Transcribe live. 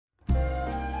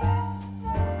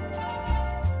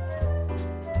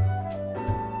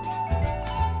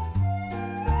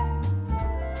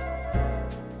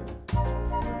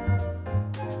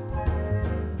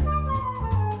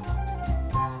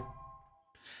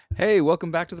Hey,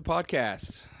 welcome back to the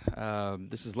podcast.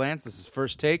 This is Lance. This is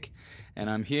First Take, and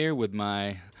I'm here with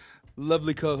my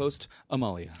lovely co-host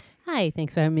Amalia. Hi,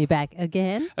 thanks for having me back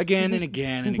again. Again and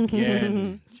again and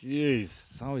again. Jeez,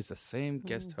 it's always the same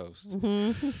guest host.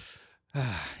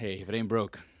 Hey, if it ain't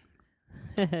broke.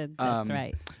 That's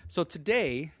right. So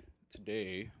today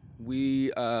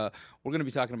we're going to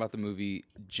be talking about the movie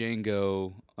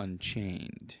Django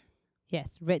Unchained,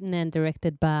 Yes, written and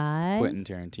directed by Quentin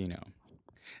Tarantino.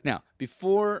 Now,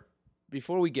 before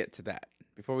we get to that,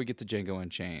 before we get to Django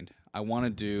Unchained, I want to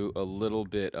do a little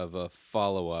bit of a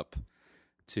follow-up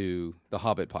to the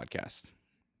Hobbit podcast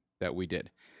that we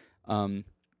did.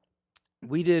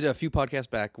 We did a few podcasts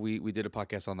back. We did a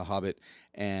podcast on the Hobbit,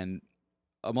 and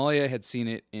Amalia had seen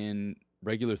it in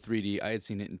regular 3D. I had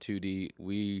seen it in 2D.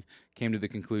 We came to the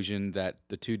conclusion that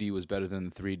the 2D was better than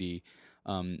the 3D.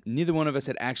 Neither one of us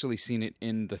had actually seen it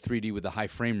in the 3D with the high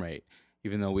frame rate,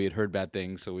 even though we had heard bad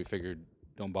things, so we figured,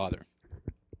 don't bother.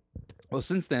 Well,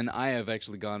 since then, I have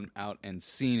actually gone out and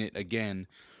seen it again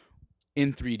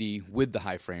in 3D with the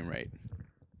high frame rate.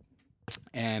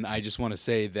 And I just want to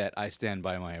say that I stand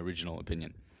by my original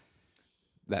opinion,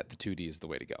 that the 2D is the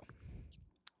way to go.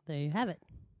 There you have it.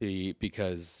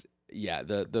 Because, yeah,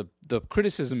 the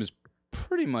criticism is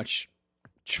pretty much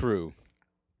true.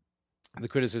 The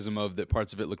criticism of that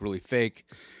parts of it look really fake,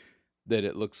 that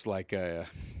it looks like a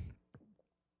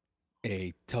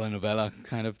telenovela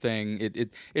kind of thing.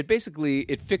 It basically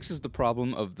it fixes the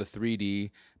problem of the 3D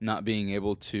not being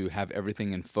able to have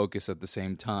everything in focus at the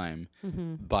same time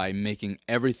by making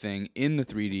everything in the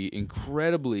 3D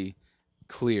incredibly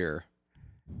clear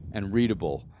and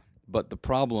readable. But the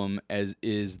problem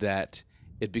is that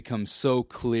it becomes so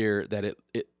clear that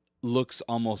it looks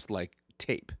almost like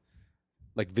tape,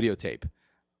 like videotape,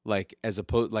 like as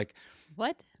opposed like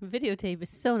What? Videotape is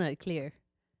so not clear.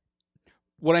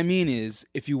 what I mean is,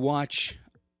 if you watch,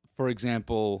 for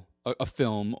example, a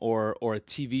film or a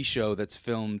TV show that's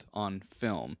filmed on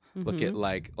film, look at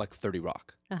like 30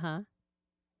 Rock, Uh-huh.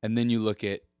 and then you look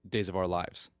at Days of Our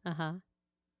Lives. Uh-huh.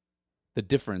 The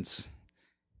difference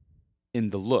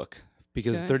in the look,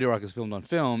 because Sure. 30 Rock is filmed on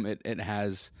film, it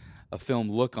has a film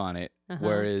look on it,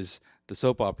 whereas the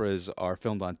soap operas are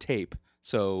filmed on tape.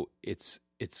 So it's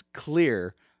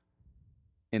clear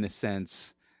in a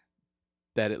sense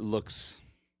that it looks,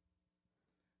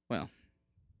 well,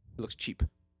 it looks cheap,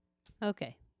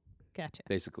 Okay. Gotcha.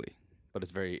 basically. But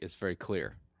it's very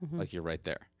clear, like you're right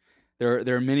there.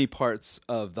 There are many parts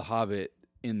of The Hobbit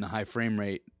in the high frame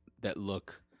rate that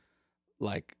look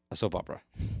like a soap opera,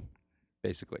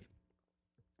 basically.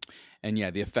 And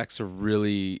yeah, the effects are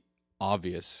really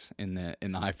obvious in the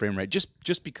high frame rate,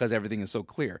 just because everything is so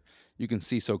clear. You can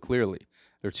see so clearly.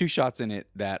 There are two shots in it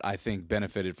that I think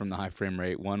benefited from the high frame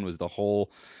rate. One was the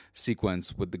whole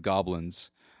sequence with the goblins.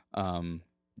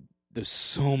 There's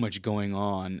so much going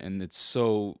on, and there's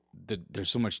so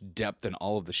much depth in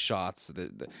all of the shots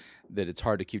that it's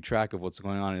hard to keep track of what's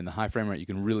going on. In the high frame rate, you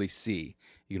can really see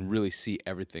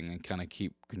everything and kind of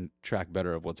can track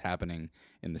better of what's happening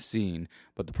in the scene.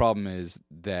 But the problem is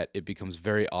that it becomes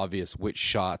very obvious which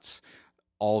shots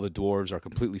all the dwarves are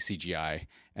completely CGI,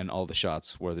 and all the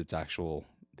shots where it's actual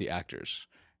the actors,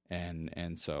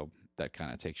 and so that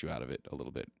kind of takes you out of it a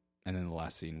little bit. And then the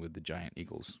last scene with the giant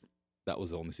eagles, that was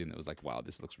the only scene that was like, wow,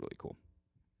 this looks really cool.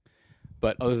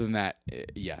 But other than that,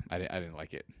 yeah, I didn't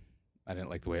like it. I didn't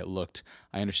like the way it looked.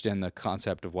 I understand the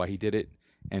concept of why he did it,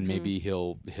 and maybe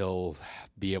he'll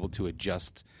be able to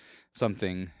adjust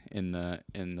something in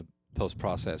the post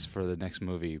process for the next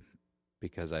movie,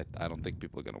 because I don't think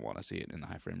people are going to want to see it in the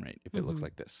high frame rate if it looks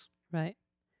like this. Right.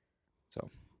 So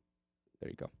there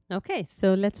you go. Okay,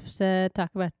 so let's talk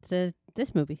about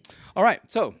this movie. All right,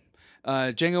 so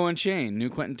Django Unchained, new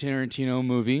Quentin Tarantino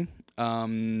movie.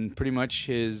 Pretty much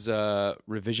his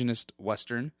revisionist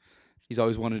Western. He's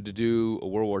always wanted to do a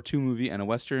World War II movie and a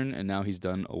Western, and now he's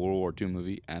done a World War II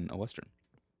movie and a Western.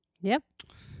 Yep.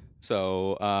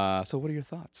 So what are your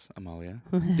thoughts, Amalia?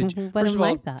 What First are of my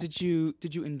all, thoughts? did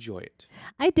you enjoy it?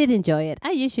 I did enjoy it.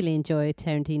 I usually enjoy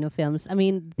Tarantino films. I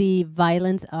mean, the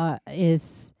violence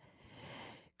is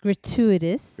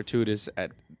gratuitous. Gratuitous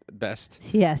at best.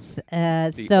 Yes.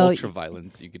 The So ultra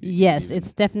violence you could. yes, even.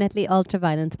 it's definitely ultra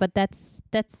violence, but that's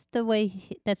the way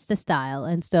that's the style,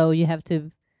 and so you have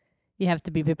to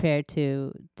be prepared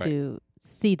to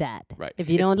see that. Right. If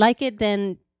you don't like it,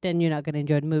 then you're not going to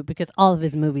enjoy the movie, because all of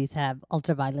his movies have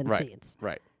ultra violent scenes.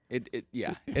 Right.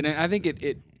 Yeah. And I think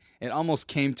it almost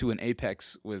came to an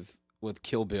apex with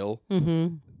Kill Bill.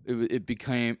 Mm-hmm. It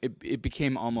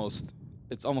became almost,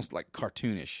 it's almost like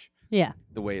cartoonish, Yeah.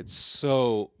 the way it's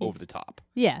so over the top.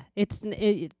 Yeah, it's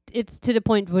to the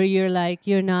point where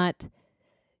you're not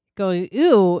going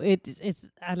ooh.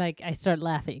 I start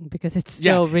laughing because it's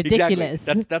so ridiculous.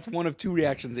 Exactly. That's one of two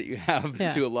reactions that you have Yeah.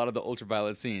 to a lot of the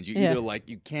ultraviolet scenes. You Yeah. either like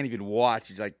you can't even watch.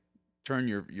 You like turn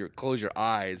your close your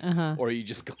eyes, Uh-huh. or you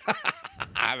just go,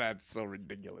 that's so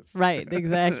ridiculous. Right,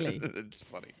 exactly. It's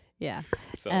funny. Yeah.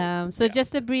 So So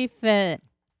just a brief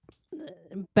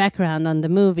background on the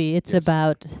movie. It's Yes.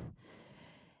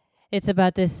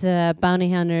 about this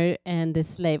bounty hunter and this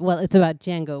slave. Well, it's about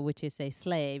Django, which is a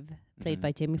slave played Mhm.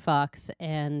 by Jamie Foxx,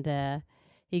 and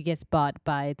he gets bought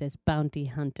by this bounty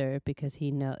hunter because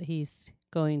he's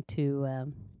going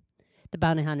to. The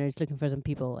bounty hunter is looking for some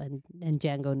people, and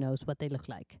Django knows what they look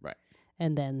like. Right.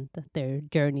 And then their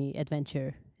journey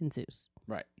adventure ensues.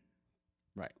 Right.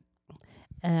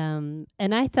 And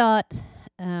I thought,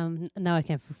 now I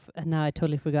can't. Now I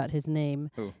totally forgot his name.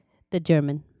 Who? The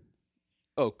German.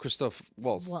 Oh, Christoph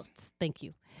Waltz. Waltz. Thank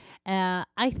you. I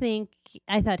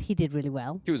thought he did really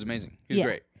well. He was amazing. He was Yeah.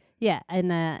 great. Yeah,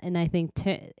 and I think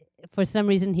for some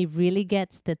reason he really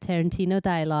gets the Tarantino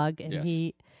dialogue, and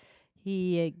Yes.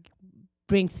 he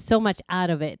brings so much out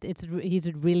of it.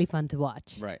 He's really fun to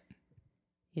watch. Right.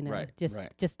 You know, Right, just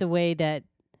right. just the way that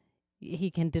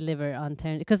he can deliver on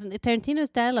Tarantino. Because Tarantino's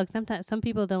dialogue, sometimes some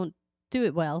people don't do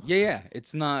it well. Yeah.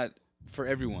 It's not for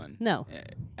everyone. No.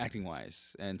 Acting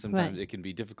wise, and sometimes it can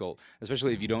be difficult,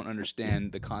 especially if you don't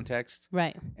understand the context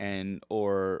Right. and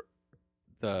or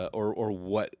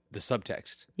what the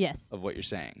subtext Yes. of what you're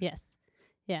saying. Yes.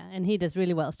 Yeah, and he does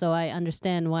really well. So I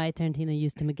understand why Tarantino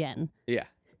used him again. Yeah,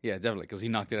 definitely, because he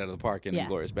knocked it out of the park in Yeah.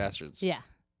 Inglourious Bastards. Yeah.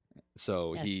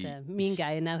 So As he, the mean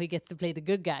guy, and now he gets to play the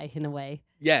good guy in a way.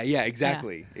 yeah,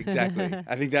 exactly.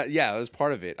 I think that, it was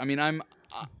part of it. I mean,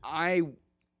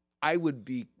 I would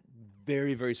be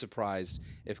very, very surprised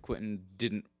if Quentin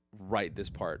didn't write this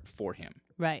part for him.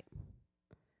 Right.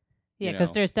 Yeah, You because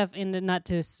know. there's stuff in the, not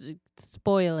to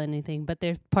spoil anything, but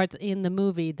there's parts in the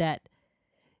movie that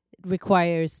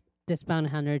requires this bounty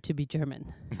hunter to be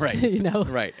German. Right. You know?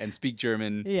 Right, and speak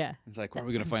German. Yeah. It's like, where are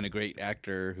we going to find a great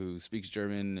actor who speaks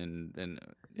German and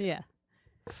Yeah.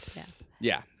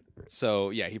 yeah. So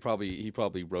yeah, he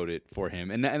probably wrote it for him,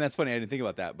 and that's funny. I didn't think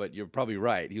about that, but you're probably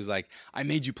right. He was like, "I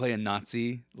made you play a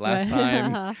Nazi last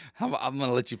time. I'm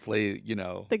gonna let you play,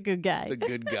 The good guy. the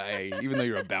good guy, even though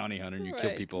you're a bounty hunter and you kill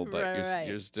Right, people, but right.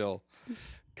 you're still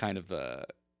kind of the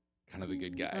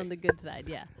good guy." On the good side,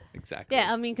 yeah. Exactly.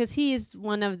 Yeah, I mean, because he is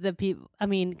one of the people. I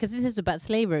mean, because this is about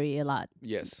slavery a lot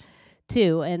Yes.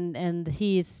 too, and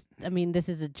he's. I mean, this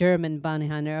is a German bounty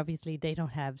hunter. Obviously, they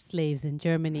don't have slaves in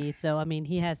Germany, so I mean,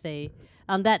 he has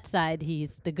on that side,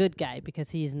 he's the good guy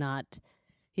because he's not.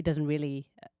 He doesn't really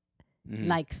Mhm.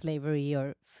 like slavery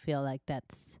or feel like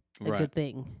that's a Right. good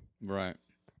thing. Right.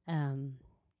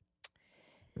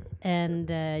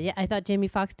 Yeah, I thought Jamie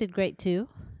Foxx did great too.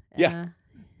 Yeah.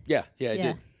 Yeah. I Yeah.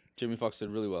 did. Jamie Foxx did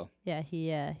really well. Yeah, he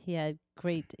had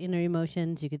great inner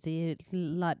emotions. You could see it a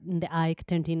lot in the eye.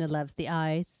 Tarantino loves the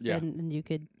eyes. Yeah. and you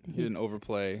could. He didn't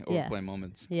overplay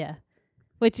moments. Yeah,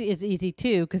 which is easy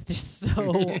too because they're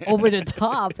so over the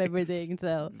top everything.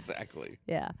 So Exactly.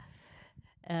 yeah,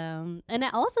 and I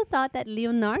also thought that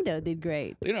Leonardo did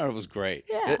great. Leonardo was great.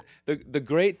 Yeah. The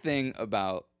great thing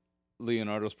about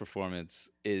Leonardo's performance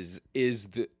is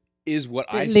what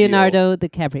I feel. Leonardo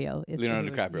DiCaprio. Is Leonardo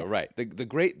who- DiCaprio, yeah. right?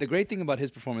 The great thing about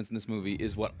his performance in this movie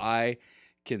is what I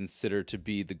consider to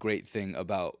be the great thing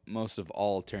about most of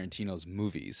all Tarantino's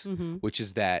movies, Mm-hmm. which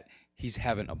is that he's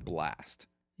having a blast.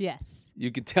 Yes.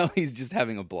 You could tell he's just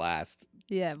having a blast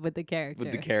Yeah, with the character.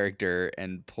 with the character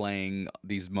and playing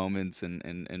these moments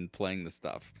and playing the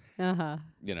stuff, Uh-huh.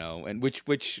 and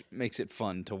which makes it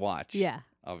fun to watch. Yeah.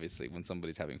 Obviously, when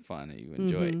somebody's having fun and you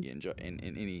enjoy Mhm. it, you enjoy in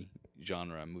any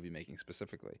genre, movie making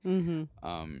specifically.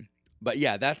 Mm-hmm. But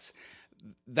yeah, that's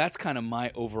kind of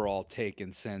my overall take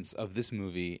and sense of this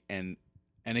movie, and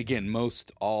again,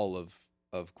 most all of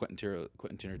Quentin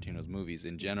Tarantino's movies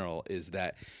in general is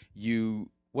that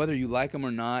whether you like them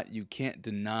or not, you can't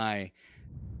deny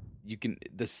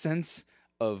the sense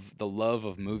of the love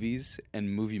of movies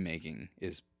and movie making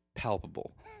is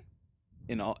palpable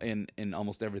in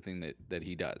almost everything that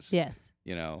he does. Yes.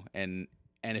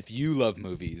 And if you love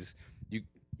movies,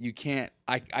 you can't.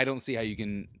 I don't see how you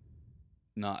can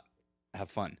not have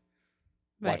fun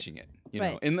Right. watching it.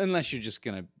 Right. Unless you're just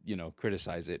gonna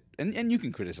criticize it, and you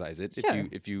can criticize it Sure.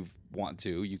 if you want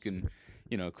to. You can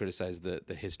criticize the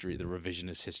history, the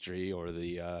revisionist history, or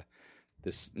the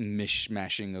this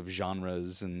mishmashing of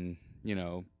genres and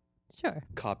Sure.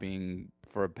 copying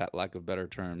for lack of better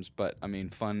terms. But I mean,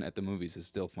 fun at the movies is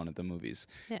still fun at the movies,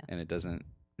 Yeah. and it doesn't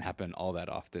happen all that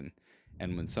often.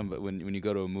 And when you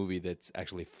go to a movie that's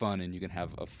actually fun and you can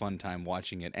have a fun time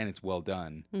watching it and it's well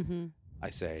done, I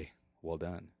say, well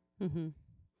done. You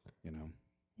know.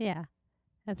 Yeah,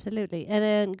 absolutely. And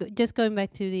then just going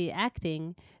back to the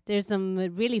acting, there's some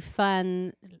really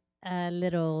fun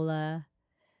little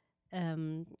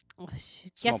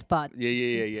guest spot.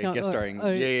 Yeah. Guest starring.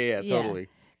 Yeah, totally.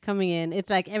 Coming in.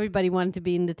 It's like everybody wanted to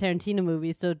be in the Tarantino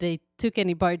movie, so they took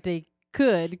any part they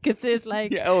could, because there's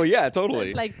like... Totally.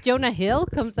 It's like Jonah Hill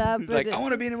comes up. He's like, I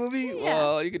want to be in a movie? Yeah.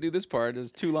 Well, you could do this part.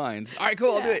 There's 2 lines. All right,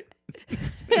 cool, I'll do it.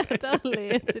 Yeah, totally.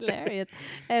 It's hilarious.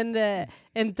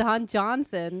 And Don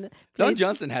Johnson. Don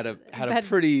Johnson had a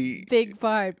pretty big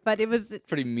part, but it was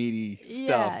pretty meaty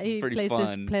stuff. Yeah, he pretty plays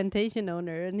fun. this plantation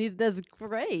owner, and he does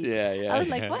great. Yeah. I was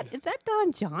like, what? Is that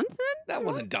Don Johnson? That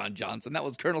wasn't Don Johnson. That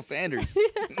was Colonel Sanders.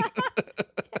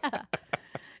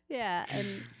 Yeah,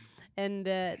 and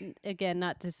again,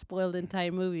 not to spoil the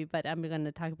entire movie, but I'm going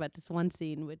to talk about this one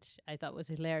scene which I thought was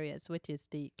hilarious, which is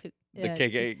the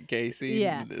KKK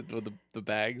scene with the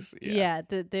bags. Yeah,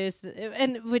 there's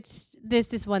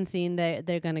this one scene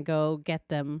they're going to go get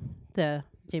them, the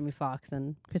Jamie Foxx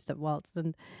and Christoph Waltz,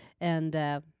 and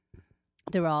they're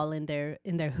all in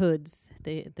their hoods,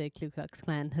 the Ku Klux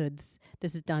Klan hoods.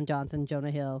 This is Don Johnson,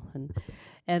 Jonah Hill,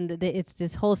 and it's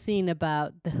this whole scene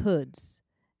about the hoods.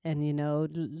 And, you know,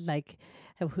 like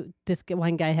this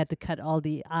one guy had to cut all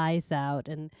the eyes out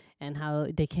and how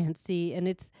they can't see. And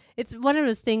it's one of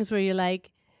those things where you're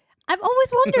like, I've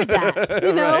always wondered that,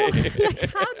 you know,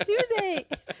 like how do they?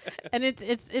 And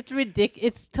it's ridiculous.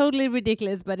 It's totally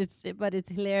ridiculous, but it's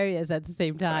hilarious at the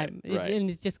same time. Right.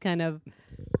 And it just kind of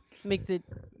makes it.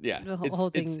 Yeah, the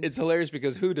whole thing. It's hilarious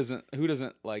because who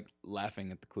doesn't like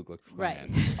laughing at the Ku Klux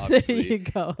Klan? Right. Obviously. There you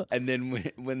go. And then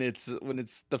when it's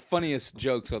the funniest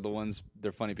jokes are the ones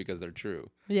they're funny because they're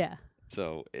true. Yeah.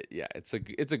 So it's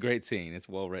a great scene. It's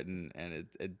well written, and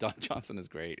Don Johnson is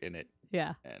great in it.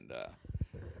 Yeah. And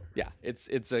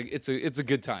it's a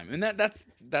good time, and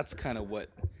that's kind of what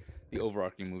the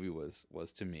overarching movie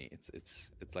was to me.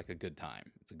 It's like a good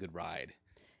time. It's a good ride.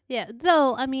 Yeah,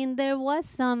 though I mean there was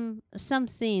some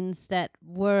scenes that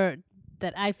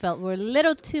I felt were a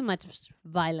little too much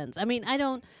violence. I mean, I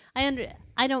don't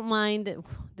mind.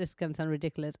 This can sound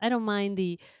ridiculous. I don't mind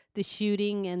the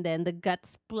shooting and then the guts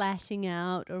splashing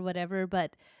out or whatever.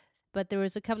 But there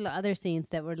was a couple of other scenes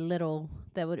that were a little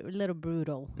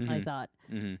brutal. I thought,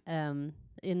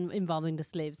 involving the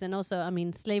slaves, and also I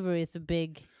mean slavery is a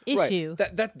big issue.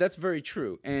 Right. That's very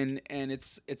true. And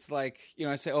it's like, you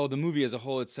know, I say, oh, the movie as a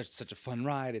whole, it's such a fun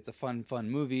ride. It's a fun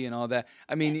movie and all that.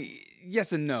 I mean,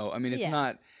 yes and no. I mean, it's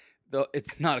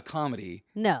not a comedy.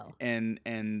 No.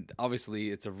 And obviously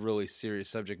it's a really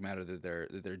serious subject matter that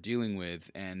they're dealing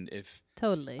with. And if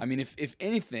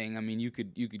anything, I mean, you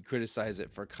could criticize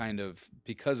it for kind of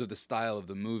because of the style of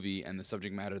the movie and the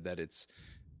subject matter that it's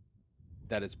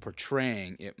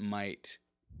portraying, it might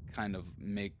kind of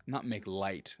not make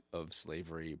light of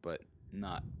slavery, but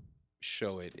not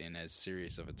show it in as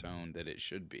serious of a tone that it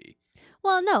should be.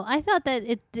 Well, no, I thought that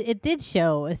it did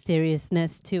show a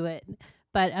seriousness to it,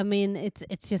 but I mean,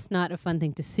 it's just not a fun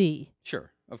thing to see.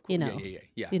 Sure, of course. You know,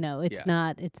 yeah. You know, it's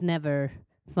not. It's never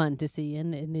fun to see,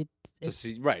 and to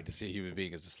see a human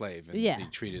being as a slave and be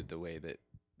treated the way that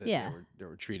they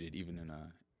were treated, even in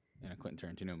a Quentin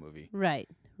Tarantino movie. Right.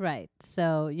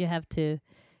 So you have to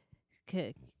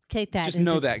take that. Just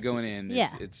know that going in, Yeah.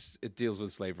 it deals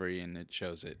with slavery and it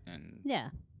shows it, and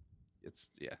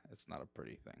it's not a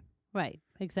pretty thing. Right,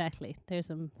 exactly. There's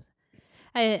some.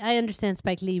 I understand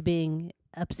Spike Lee being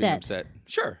upset.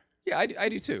 Sure. Yeah, I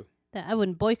do too. I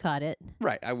wouldn't boycott it.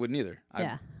 Right, I wouldn't either.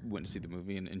 I wouldn't see the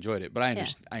movie and enjoyed it, but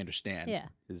I understand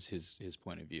his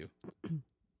point of view.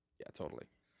 Yeah, totally.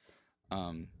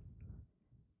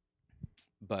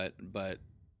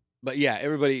 But yeah,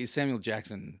 everybody. Samuel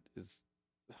Jackson is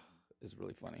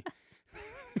really funny.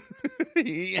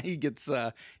 he gets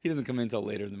he doesn't come in until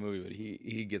later in the movie, but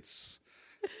he gets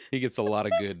a lot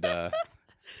of good.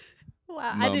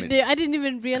 Wow, moments. I didn't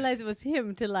even realize it was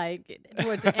him till like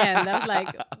towards the end. I was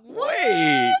like, what?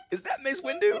 Wait, is that Mace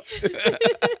Windu?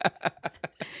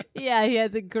 Yeah,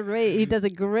 he does a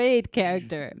great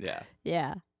character.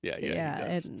 Yeah. He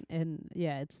does. and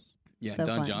it's so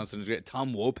Don fun. Johnson is great.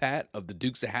 Tom Wopat of the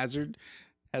Dukes of Hazzard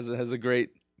has a great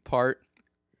part,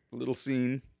 little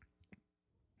scene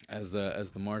as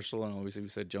the marshal, and obviously we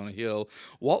said Jonah Hill.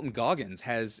 Walton Goggins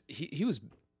he was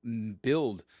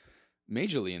billed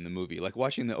majorly in the movie. Like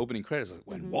watching the opening credits, I was like,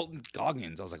 when Walton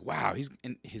Goggins, I was like, wow, he's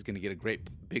going to get a great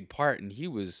big part, and he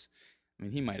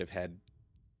might have had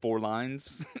 4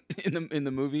 lines in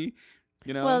the movie.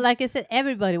 You know? Well, like I said,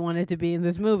 everybody wanted to be in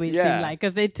this movie. It seemed like,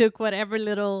 because they took whatever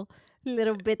little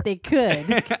little bit they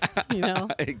could, you know.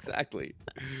 Exactly.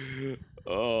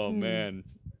 Oh man.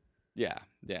 Yeah,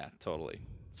 totally.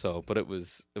 So, but it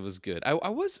was good. I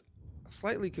was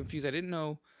slightly confused. I didn't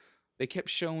know they kept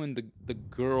showing the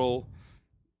girl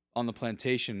on the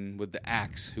plantation with the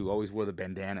axe who always wore the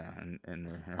bandana and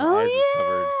her eyes was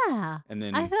covered. Yeah. And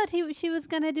then I thought she was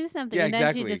gonna do something, Yeah, and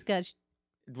exactly. then she just got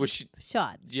was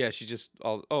shot. she just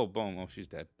boom, she's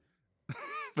dead.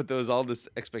 But there was all this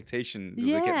expectation that they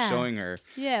Yeah. kept showing her.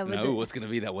 Yeah. You know, what's gonna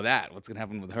be that with that? What's gonna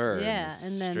happen with her? Yeah, this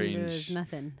and then strange, there was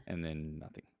nothing. And then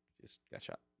nothing. Just got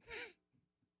shot.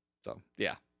 So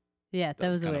yeah, Yeah, that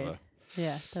was kind of weird.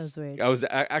 Yeah, that was weird. I was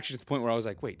actually at the point where I was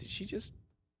like, wait, did she just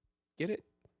get it?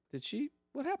 Did she?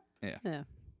 What happened? Yeah. Yeah.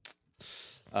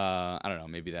 I don't know.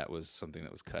 Maybe that was something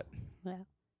that was cut.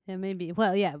 Yeah, maybe.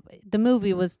 Well, yeah, the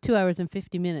movie was 2 hours and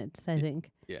 50 minutes, I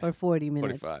think, Yeah. or 40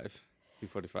 minutes. 45.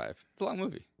 2:45. It's a long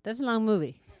movie. That's a long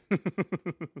movie.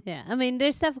 Yeah, I mean,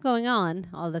 there's stuff going on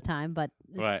all the time, but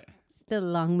it's Right. still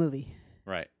a long movie.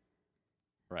 Right.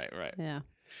 Yeah.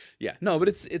 Yeah. No, but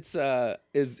it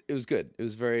was good. It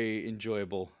was very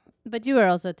enjoyable. But you are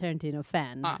also a Tarantino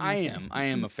fan. I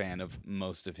am a fan of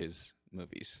most of his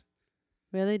movies.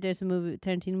 Really? There's a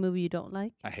Tarantino movie you don't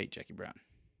like? I hate Jackie Brown.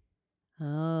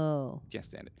 Oh. Can't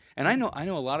stand it. And I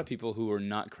know a lot of people who are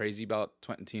not crazy about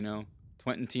Twentino,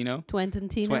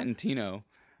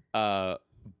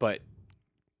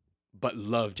 but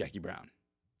love Jackie Brown.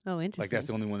 Oh, interesting. Like that's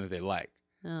the only one that they like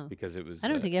Oh. because it was. I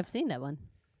don't think I've seen that one.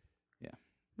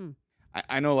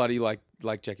 I know a lot of you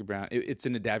like Jackie Brown. It's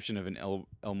an adaptation of an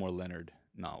Elmore Leonard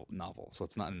novel, so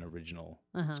it's not an original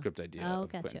script idea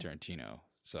of gotcha. Quentin Tarantino.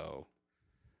 So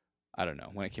I don't know.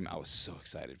 When it came out, I was so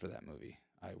excited for that movie.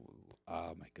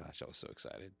 Oh my gosh, I was so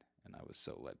excited, and I was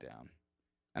so let down.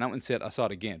 And I went and I saw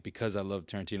it again because I love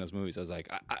Tarantino's movies. I was like,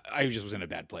 I just was in a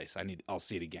bad place. I'll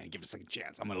see it again. Give it a second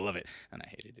chance. I'm gonna love it, and I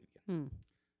hated it again.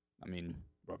 I mean,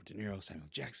 Robert De Niro, Samuel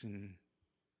Jackson,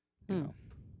 you know,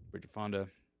 Bridget Fonda.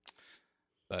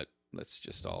 But let's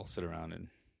just all sit around and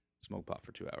smoke pot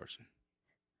for 2 hours.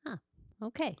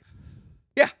 Okay.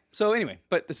 Yeah. So anyway,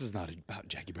 but this is not about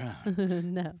Jackie Brown.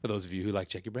 No. For those of you who like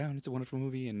Jackie Brown, it's a wonderful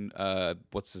movie, and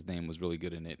what's his name was really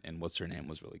good in it, and what's her name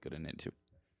was really good in it too.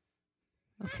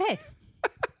 Okay.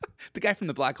 The guy from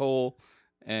the Black Hole,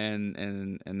 and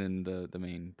then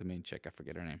the main chick, I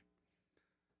forget her name.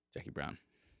 Jackie Brown.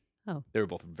 Oh. They were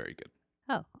both very good.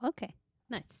 Oh, okay.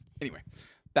 Nice. Anyway,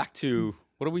 back to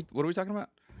what are we talking about?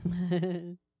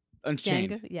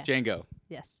 Unchained. Django? Yeah. Django.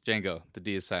 Yes. Django. The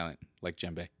D is silent, like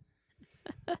djembe.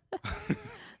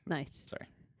 Nice. Sorry,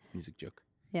 music joke.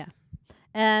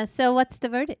 Yeah. So what's the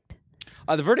verdict?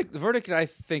 The verdict, I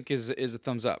think is a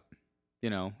thumbs up. You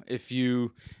know, if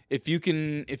you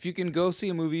can go see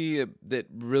a movie that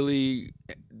really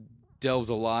delves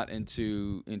a lot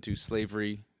into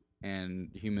slavery and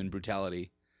human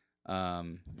brutality,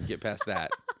 get past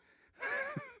that.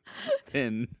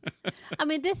 And I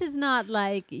mean, this is not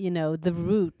like, The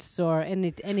Roots or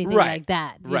anything Right. like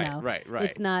that. You know? Right.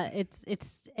 It's not.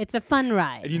 It's a fun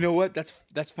ride. And you know what?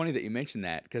 That's funny that you mentioned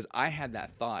that because I had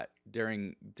that thought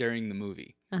during the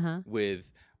movie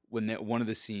with one of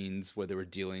the scenes where they were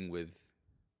dealing with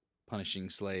punishing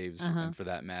slaves and for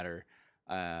that matter,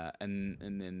 and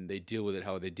then they deal with it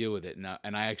how they deal with it. And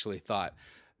I actually thought,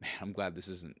 man, I'm glad this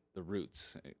isn't The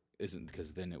Roots. It isn't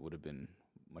because then it would have been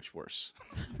much worse.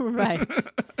 Right.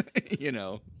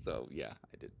 So yeah,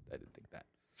 I did think that.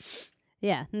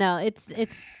 Yeah. No, it's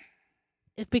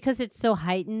because it's so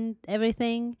heightened.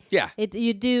 Everything. Yeah.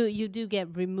 You do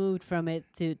get removed from it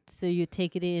so you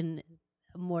take it in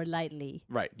more lightly.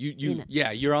 Right.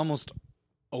 You're almost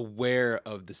aware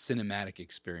of the cinematic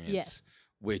experience, Yes.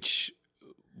 which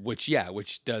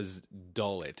does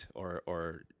dull it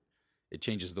or it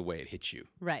changes the way it hits you.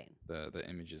 Right. The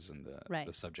images and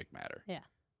the subject matter. Yeah.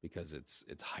 Because it's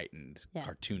heightened, Yeah.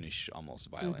 cartoonish,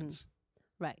 almost violence.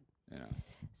 Right. You know.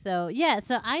 So yeah,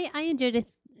 I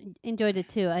enjoyed it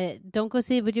too. Don't go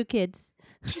see it with your kids.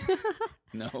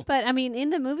 No. But I mean, in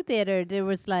the movie theater, there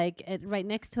was like right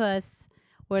next to us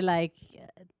were like,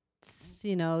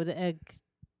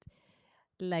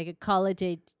 like a college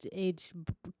age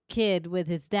kid with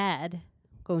his dad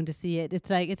going to see it. It's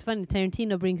like it's funny.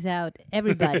 Tarantino brings out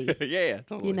everybody. yeah,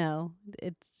 totally.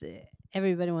 It's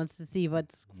everybody wants to see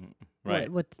what's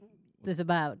this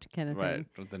about kind of thing.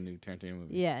 Right. The new Tarantino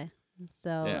movie. Yeah.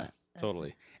 So yeah,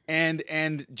 totally. And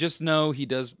just know he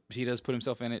does put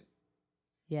himself in it.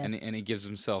 Yes. And he gives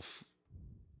himself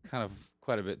kind of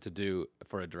quite a bit to do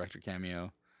for a director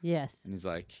cameo. Yes. And he's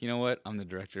like, you know what? I'm the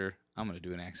director. I'm going to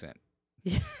do an accent.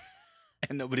 Yeah.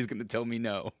 And nobody's going to tell me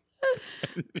no.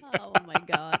 Oh my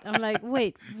god! I'm like,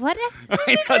 wait, what is?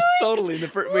 I know, totally. The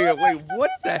first, wait,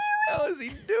 what the hell is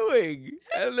he doing?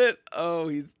 And then,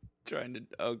 he's trying to.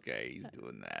 Okay, he's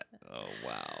doing that. Oh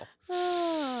wow.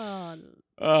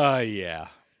 Oh. Yeah.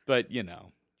 But you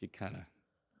kind of,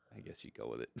 I guess you go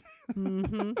with it.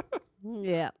 Mm-hmm.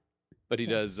 Yeah. But he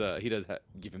does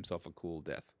give himself a cool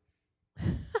death.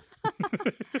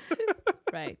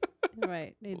 Right.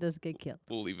 He does get killed.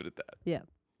 We'll leave it at that. Yeah.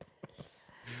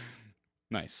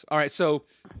 Nice. All right. So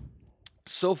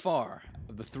far,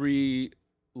 the 3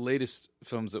 latest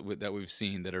films that we've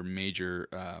seen that are major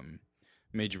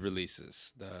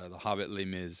releases: the Hobbit, Les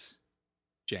Mis,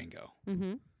 Django.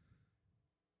 Mm-hmm.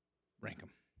 Rank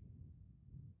them.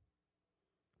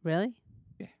 Really?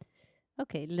 Yeah.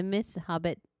 Okay. Les Mis,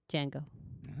 Hobbit, Django.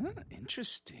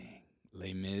 Interesting.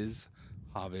 Les Mis,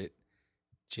 Hobbit,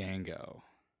 Django.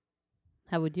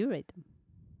 How would you rate them?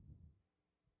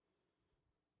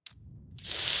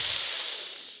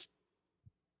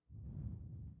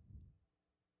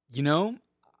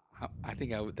 I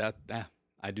think I would.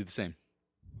 I'd do the same.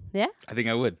 Yeah? I think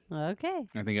I would. Okay.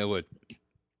 I think I would.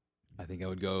 I think I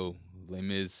would go Les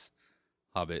Mis,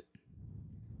 Hobbit,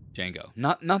 Django.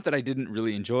 Not that I didn't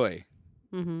really enjoy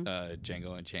Mm-hmm.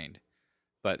 Django Unchained,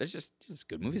 but there's just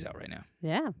good movies out right now.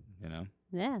 Yeah.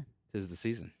 Yeah. This is the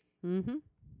season. Mm-hmm.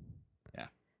 Yeah.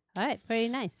 All right. Very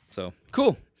nice. So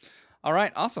cool. All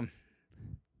right. Awesome.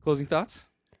 Closing thoughts?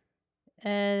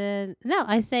 No,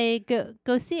 I say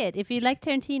go see it. If you like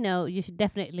Tarantino, you should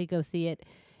definitely go see it.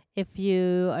 If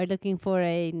you are looking for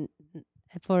a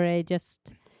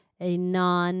just a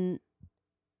non,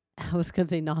 I was gonna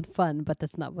say non-fun, but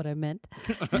that's not what I meant.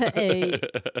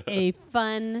 a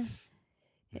fun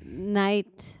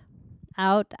night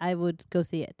out, I would go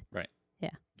see it. Right.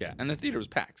 Yeah. Yeah, and the theater was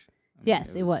packed. Yes,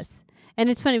 it was. And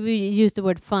it's funny we use the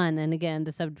word fun, and again,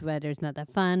 the subject matter is not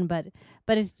that fun, but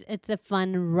it's a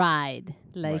fun ride,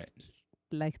 like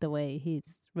the way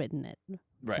he's written it.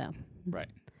 Right. So. Right.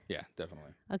 Yeah,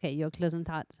 definitely. Okay, your closing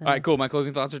thoughts. All right, cool. My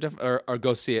closing thoughts are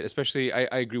go see it. Especially, I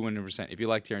agree 100%. If you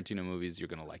like Tarantino movies, you're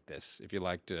gonna like this. If you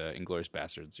liked Inglourious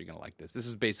Basterds, you're gonna like this. This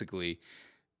is basically,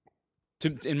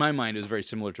 in my mind, it was very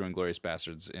similar to Inglourious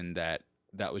Basterds in that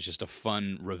was just a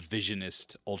fun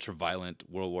revisionist, ultra-violent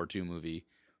World War II movie.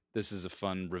 This is a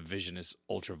fun revisionist,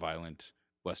 ultra-violent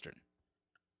Western.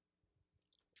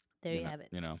 There you have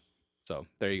it. So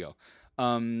there you go.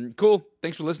 Cool.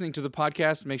 Thanks for listening to the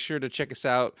podcast. Make sure to check us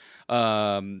out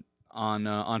on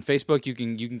Facebook. You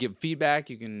can give feedback.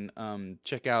 You can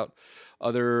check out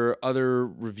other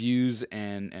reviews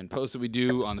and posts that we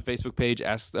do on the Facebook page.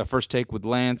 Ask First Take with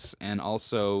Lance, and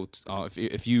also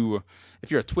if you're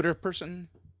a Twitter person,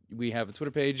 we have a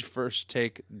Twitter page, First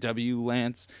Take W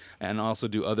Lance, and also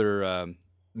do other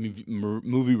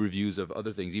movie reviews of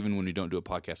other things, even when we don't do a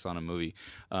podcast on a movie,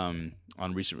 on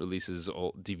recent releases,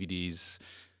 old DVDs,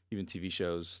 even TV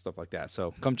shows, stuff like that.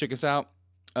 So come check us out.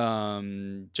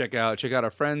 Check out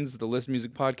our friends, the List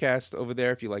Music Podcast over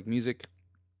there. If you like music,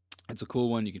 it's a cool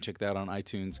one. You can check that out on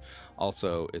iTunes.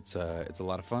 Also, it's a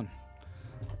lot of fun.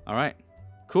 All right,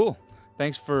 cool.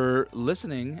 Thanks for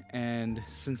listening. And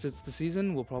since it's the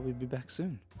season, we'll probably be back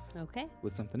soon. Okay.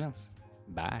 With something else.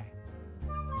 Bye.